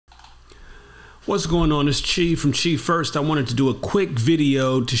What's going on? It's Chi from Chi First. I wanted to do a quick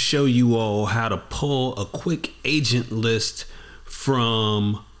video to show you all how to pull a quick agent list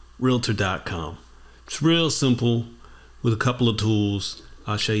from Realtor.com. It's real simple with a couple of tools.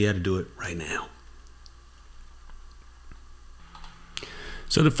 I'll show you how to do it right now.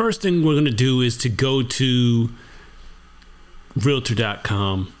 So the first thing we're going to do is to go to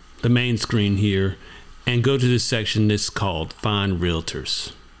Realtor.com, the main screen here, and go to this section that's called Find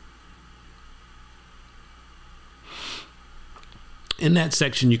Realtors. In that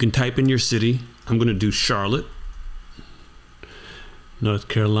section, you can type in your city. I'm going to do Charlotte, North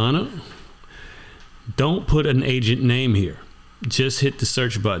Carolina. Don't put an agent name here. Just hit the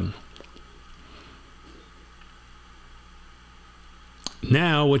search button.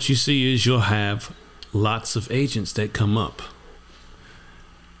 Now what you see is you'll have lots of agents that come up.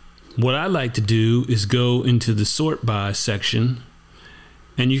 What I like to do is go into the sort by section,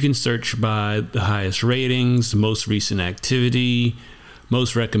 and you can search by the highest ratings, most recent activity,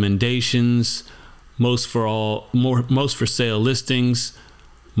 most recommendations, most for sale listings,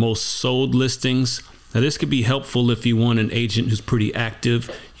 most sold listings. Now this could be helpful if you want an agent who's pretty active.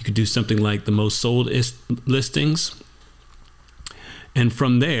 You could do something like the most sold listings. And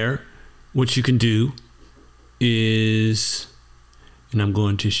from there, what you can do is, and I'm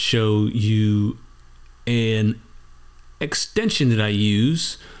going to show you an extension that I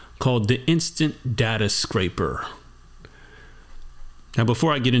use called the Instant Data Scraper. Now,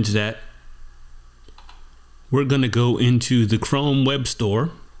 before I get into that, we're going to go into the Chrome Web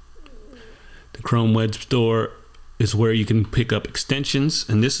Store. The Chrome Web Store is where you can pick up extensions,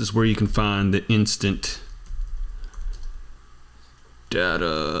 and this is where you can find the Instant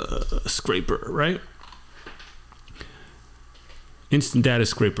Data Scraper, right? Instant Data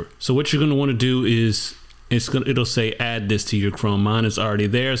Scraper. So what you're going to want to do is it'll say add this to your Chrome. Mine is already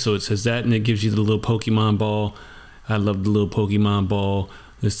there, so it says that, and it gives you the little Pokemon ball. I love the little Pokemon ball.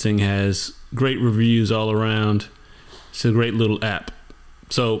 This thing has great reviews all around. It's a great little app.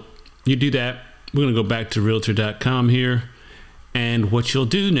 So you do that. We're going to go back to Realtor.com here, and what you'll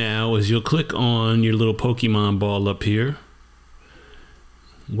do now is you'll click on your little Pokemon ball up here.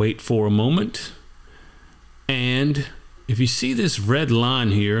 Wait for a moment, and if you see this red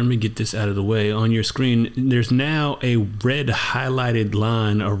line here, let me get this out of the way, on your screen, there's now a red highlighted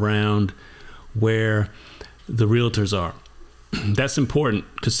line around where the realtors are. That's important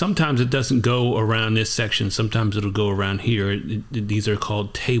because sometimes it doesn't go around this section. Sometimes it'll go around here. These are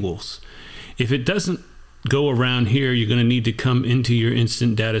called tables. If it doesn't go around here, you're going to need to come into your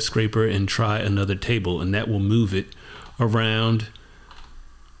Instant Data Scraper and try another table, and that will move it around.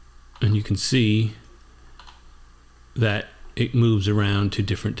 And you can see that it moves around to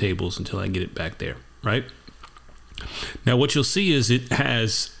different tables until I get it back there, right? Now what you'll see is it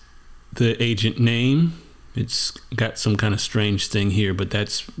has the agent name. It's got some kind of strange thing here, but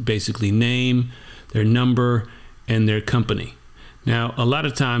that's basically name, their number, and their company. Now a lot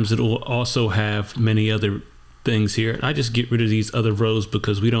of times it will also have many other things here. I just get rid of these other rows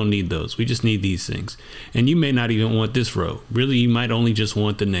because we don't need those. We just need these things. And you may not even want this row. Really, you might only just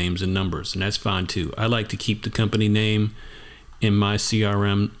want the names and numbers, and that's fine too. I like to keep the company name in my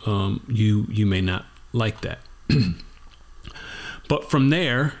CRM. You may not like that. But from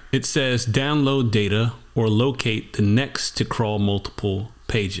there, it says download data or locate the next to crawl multiple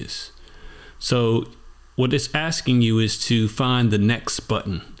pages. So what it's asking you is to find the next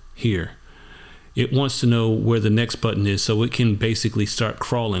button here. It wants to know where the next button is so it can basically start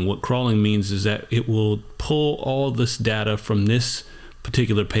crawling. What crawling means is that it will pull all this data from this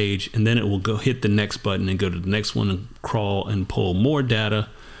particular page, and then it will go hit the next button and go to the next one and crawl and pull more data.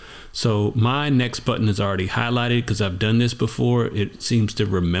 So my next button is already highlighted because I've done this before. It seems to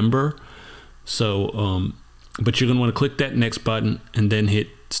remember. So, but you're going to want to click that next button and then hit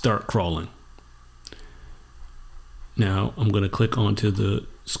start crawling. Now I'm going to click onto the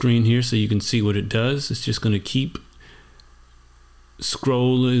screen here so you can see what it does. It's just going to keep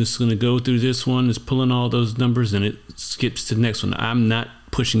scrolling. It's going to go through this one. It's pulling all those numbers and it skips to the next one. I'm not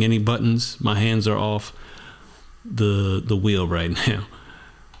pushing any buttons. My hands are off the wheel right now.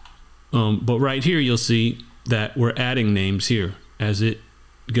 But right here you'll see that we're adding names here. As it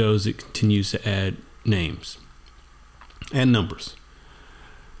goes, it continues to add names and numbers.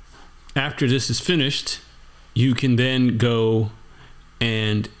 After this is finished, you can then go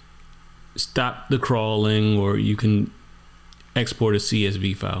and stop the crawling, or you can export a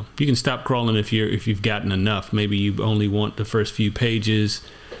CSV file. You can stop crawling if you've gotten enough. Maybe you only want the first few pages,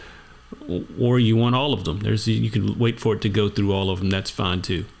 or you want all of them. You can wait for it to go through all of them. That's fine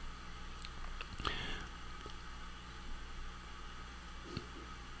too.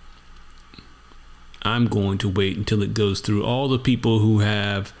 I'm going to wait until it goes through all the people who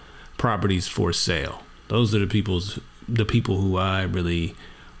have properties for sale. Those are the people who I really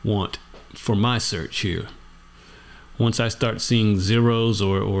want for my search here. Once I start seeing zeros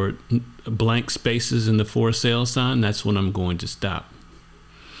or blank spaces in the for sale sign, that's when I'm going to stop.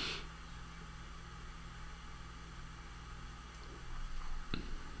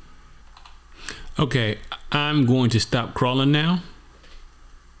 Okay, I'm going to stop crawling now.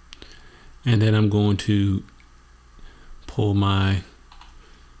 And then I'm going to pull my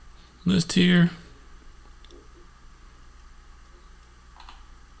list here.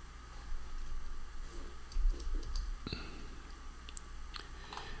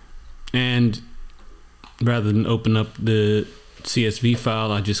 And rather than open up the CSV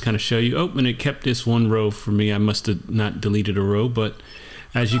file, I just kind of show you, oh, and it kept this one row for me. I must have not deleted a row, but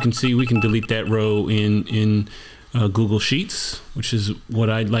as you can see, we can delete that row in Google Sheets, which is what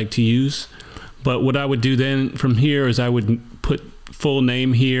I'd like to use. But what I would do then from here is I would put full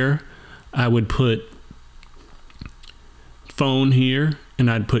name here. I would put phone here, and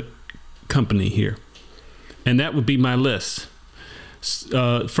I'd put company here. And that would be my list.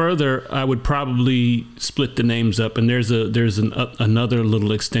 Further, I would probably split the names up, and there's another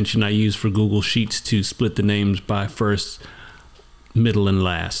little extension I use for Google Sheets to split the names by first, middle, and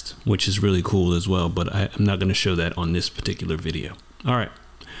last, which is really cool as well, but I'm not going to show that on this particular video. All right,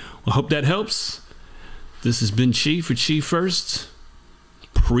 well, hope that helps. This has been Chi for Chi First.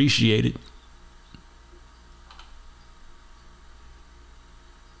 Appreciate it.